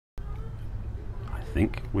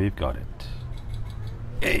think we've got it.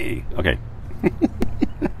 Hey, okay.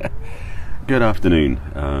 Good afternoon.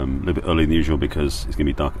 A little bit earlier than usual because it's going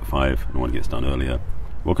to be dark at 5 and I want to get this done earlier.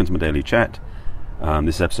 Welcome to my daily chat.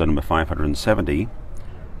 This is episode number 570,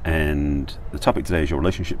 and the topic today is your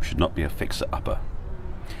relationship should not be a fixer-upper.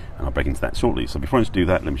 And I'll break into that shortly. So before I do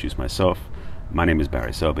that, let me introduce myself. My name is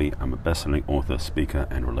Barry Selby. I'm a best-selling author, speaker,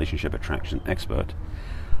 and relationship attraction expert.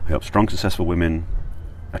 I help strong, successful women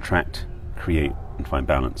attract, create, and find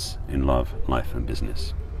balance in love, life, and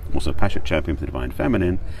business. I'm also a passionate champion for the divine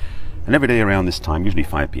feminine. And every day around this time, usually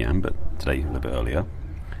 5 p.m., but today a little bit earlier,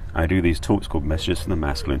 I do these talks called Messages from the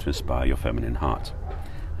Masculine to Inspire Your Feminine Heart.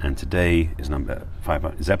 And today is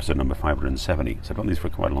episode number 570. So I've done these for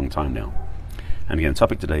quite a long time now. And again, the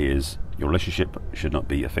topic today is your relationship should not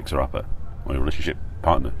be a fixer-upper, or your relationship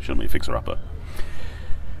partner shouldn't be a fixer-upper.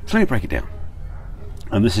 So let me break it down.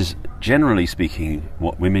 And this is, generally speaking,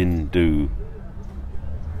 what women do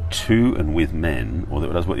to and with men, or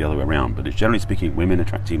it does work the other way around, but it's generally speaking women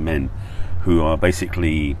attracting men who are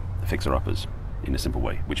basically fixer-uppers in a simple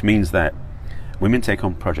way, which means that women take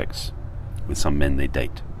on projects with some men they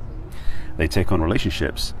date. They take on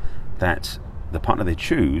relationships that the partner they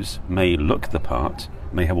choose may look the part,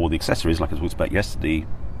 may have all the accessories, like I talked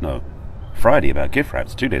about Friday about gift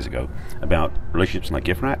wraps, 2 days ago, about relationships like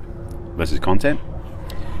gift wrap versus content.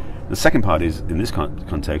 The second part is, in this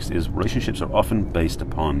context, is relationships are often based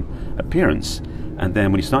upon appearance, and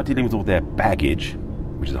then when you start dealing with all their baggage,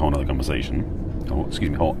 which is a whole other conversation,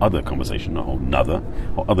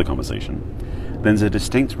 then there's a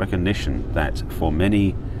distinct recognition that for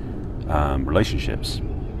many relationships,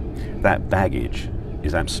 that baggage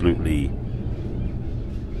is absolutely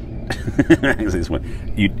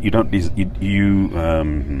you don't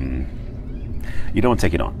want to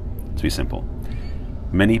take it on, to be simple.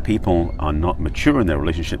 Many people are not mature in their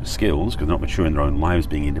relationship skills because they're not mature in their own lives,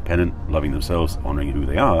 being independent, loving themselves, honoring who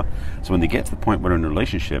they are. So when they get to the point where they're in a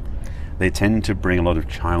relationship, they tend to bring a lot of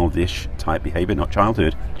childish type behavior, not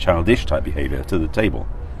childhood, childish type behavior to the table.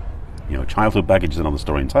 You know, childhood baggage is another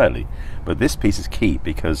story entirely. But this piece is key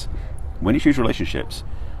because when you choose relationships,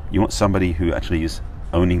 you want somebody who actually is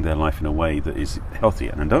owning their life in a way that is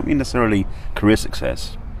healthier. And I don't mean necessarily career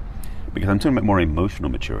success, because I'm talking about more emotional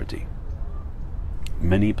maturity.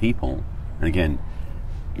 Many people, and again,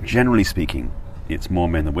 generally speaking, it's more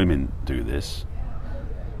men than women do this,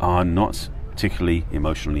 are not particularly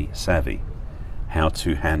emotionally savvy. How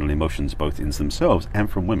to handle emotions both in themselves and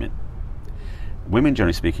from women. Women,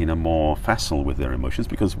 generally speaking, are more facile with their emotions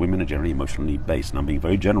because women are generally emotionally based. And I'm being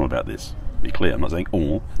very general about this. Be clear, I'm not saying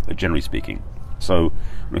all, but generally speaking. So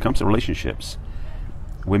when it comes to relationships,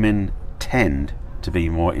 women tend to be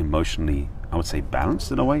more emotionally, I would say,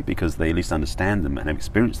 balanced in a way, because they at least understand them and have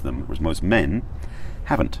experienced them, whereas most men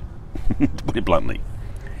haven't, to put it bluntly.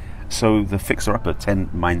 So the fixer-upper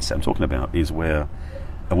mindset I'm talking about is where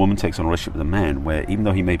a woman takes on a relationship with a man where, even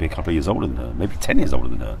though he may be a couple of years older than her, maybe 10 years older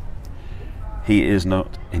than her, he is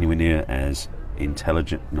not anywhere near as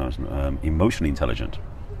emotionally intelligent.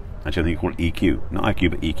 Actually, I think you call it EQ, not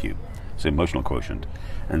IQ, but EQ. So emotional quotient.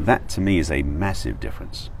 And that, to me, is a massive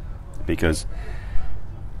difference, because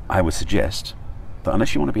I would suggest that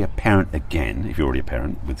unless you want to be a parent again, if you're already a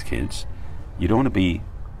parent with kids, you don't want to be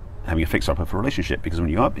having a fixer-upper for a relationship, because when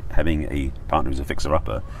you are having a partner who's a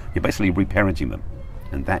fixer-upper, you're basically reparenting them,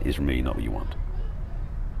 and that is really not what you want.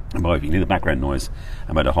 And by the way, if you can hear the background noise,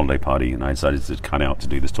 I'm at a holiday party, and I decided to cut out to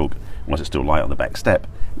do this talk whilst it's still light on the back step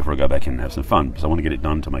before I go back in and have some fun, because I want to get it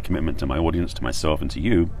done to my commitment to my audience, to myself, and to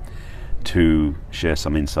you, to share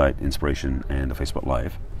some insight, inspiration, and a Facebook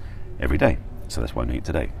Live every day. So that's why I'm doing it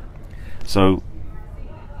today. So,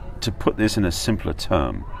 to put this in a simpler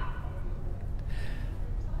term,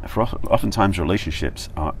 oftentimes relationships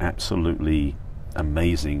are absolutely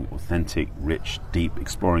amazing, authentic, rich, deep,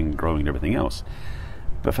 exploring, growing, and everything else.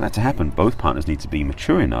 But for that to happen, both partners need to be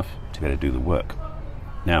mature enough to be able to do the work.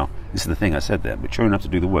 Now, this is the thing I said there, mature enough to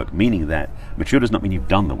do the work, meaning that mature does not mean you've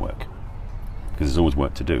done the work, because there's always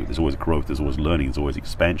work to do. There's always growth, there's always learning, there's always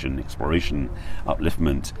expansion, exploration,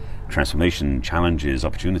 upliftment, transformation, challenges,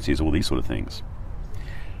 opportunities, all these sort of things.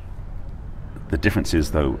 The difference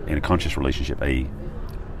is, though, in a conscious relationship, a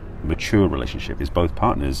mature relationship, is both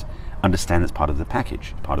partners understand it's part of the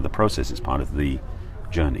package, part of the process, it's part of the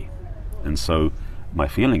journey. And so my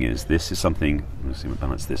feeling is this is something, let's see if I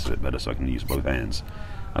balance this a bit better so I can use both hands.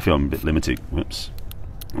 I feel I'm a bit limited. Whoops.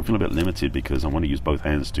 I feel a bit limited because I want to use both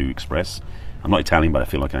hands to express. I'm not Italian, but I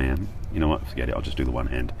feel like I am. You know what? Forget it. I'll just do the one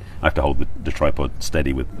hand. I have to hold the tripod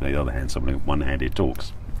steady with the other hand, so I'm going to one-handed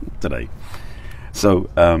talks today. So,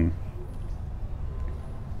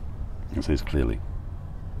 let's say this clearly.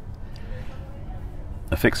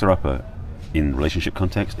 fixer-upper in relationship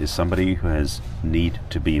context is somebody who has need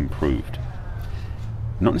to be improved.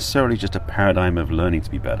 Not necessarily just a paradigm of learning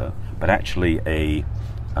to be better, but actually a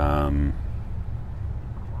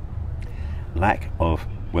lack of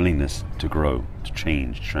willingness to grow, to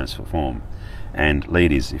change, to transform. And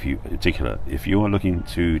ladies, if you in particular, if you are looking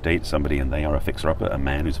to date somebody and they are a fixer-upper, a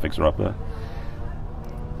man who's a fixer-upper,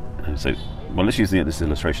 so, well, let's use this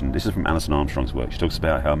illustration. This is from Alison Armstrong's work. She talks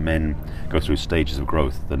about how men go through stages of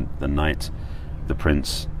growth, the knight, the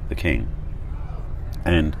prince, the king.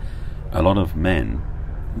 And a lot of men,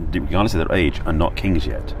 regardless of their age, are not kings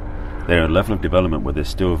yet. They're at a level of development where they're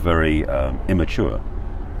still very immature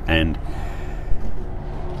and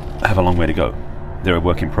have a long way to go. They're a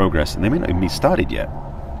work in progress, and they may not even be started yet.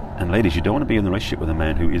 And ladies, you don't want to be in a relationship with a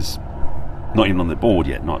man who is not even on the board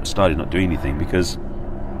yet, not started, not doing anything, because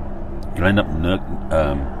you'll end up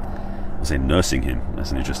nursing him.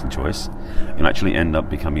 That's an interesting choice. You'll actually end up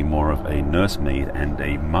becoming more of a nursemaid and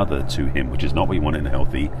a mother to him, which is not what you want in a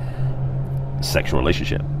healthy sexual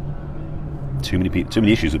relationship. Too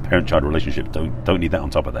many issues with parent-child relationships. Don't need that on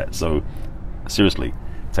top of that. So seriously,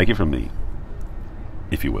 take it from me,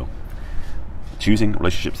 if you will. Choosing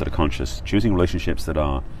relationships that are conscious, choosing relationships that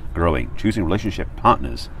are growing, choosing relationship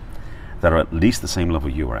partners that are at least the same level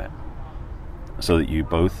you are at, so that you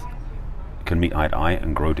both can meet eye to eye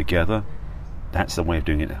and grow together. That's the way of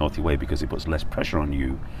doing it in a healthy way, because it puts less pressure on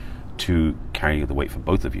you to carry the weight for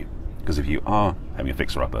both of you. Because if you are having a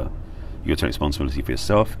fixer-upper, you take responsibility for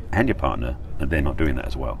yourself and your partner, and they're not doing that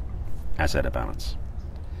as well. As at a balance.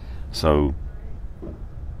 So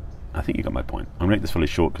I think you got my point. I'm going to make this fairly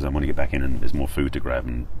short because I want to get back in and there's more food to grab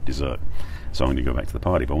and dessert. So I'm going to go back to the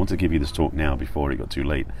party. But I want to give you this talk now before it got too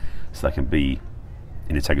late, so that I can be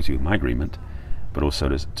in integrity with my agreement, but also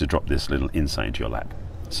to drop this little insight into your lap.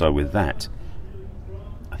 So with that,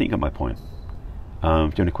 I think you got my point. If you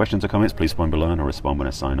have any questions or comments, please comment below and I'll respond when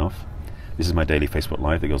I sign off. This is my daily Facebook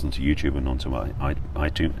Live that goes onto YouTube and onto my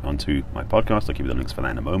iTunes, onto my podcast. I'll give you the links for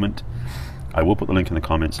that in a moment. I will put the link in the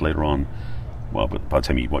comments later on. Well, but by the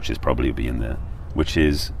time you watch this, probably will be in there. Which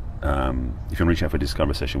is, if you want to reach out for a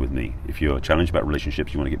discovery session with me, if you're challenged about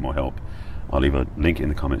relationships, you want to get more help, I'll leave a link in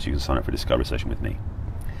the comments. You can sign up for a discovery session with me.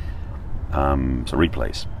 So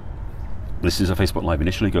replays. This is a Facebook Live.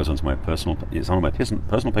 Initially, it goes onto my personal. It's on my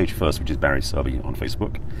personal page first, which is Barry Selby on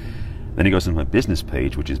Facebook. Then it goes into my business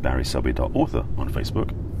page, which is barryselby.author on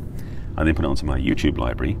Facebook. I then put it onto my YouTube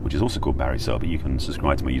library, which is also called Barry Selby. You can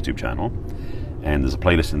subscribe to my YouTube channel. And there's a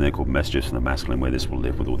playlist in there called Messages from the Masculine, where this will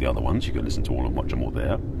live with all the other ones. You can listen to all and watch them all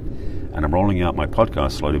there. And I'm rolling out my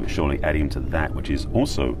podcast slowly but surely, adding to that, which is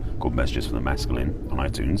also called Messages from the Masculine on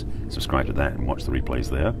iTunes. Subscribe to that and watch the replays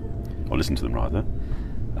there, or listen to them rather.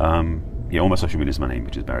 All my social media is my name,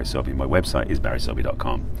 which is Barry Selby. My website is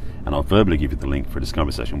barryselby.com. And I'll verbally give you the link for a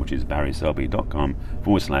discovery session, which is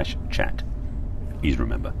barryselby.com/chat. Easy to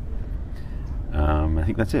remember. I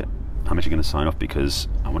think that's it. I'm actually going to sign off because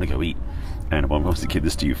I want to go eat. And I want to give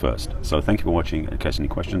this to you first. So thank you for watching. In case any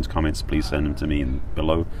questions, comments, please send them to me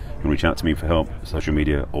below. You can reach out to me for help, social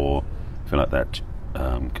media, or fill out that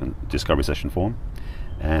discovery session form.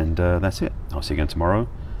 And that's it. I'll see you again tomorrow.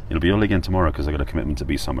 It'll be early again tomorrow because I've got a commitment to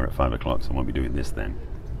be somewhere at 5 o'clock, so I won't be doing this then.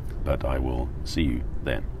 But I will see you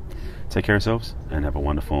then. Take care of yourselves and have a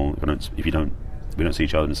wonderful, if we don't see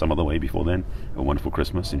each other in some other way before then, a wonderful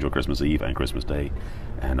Christmas. Enjoy Christmas Eve and Christmas Day.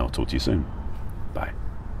 And I'll talk to you soon. Bye.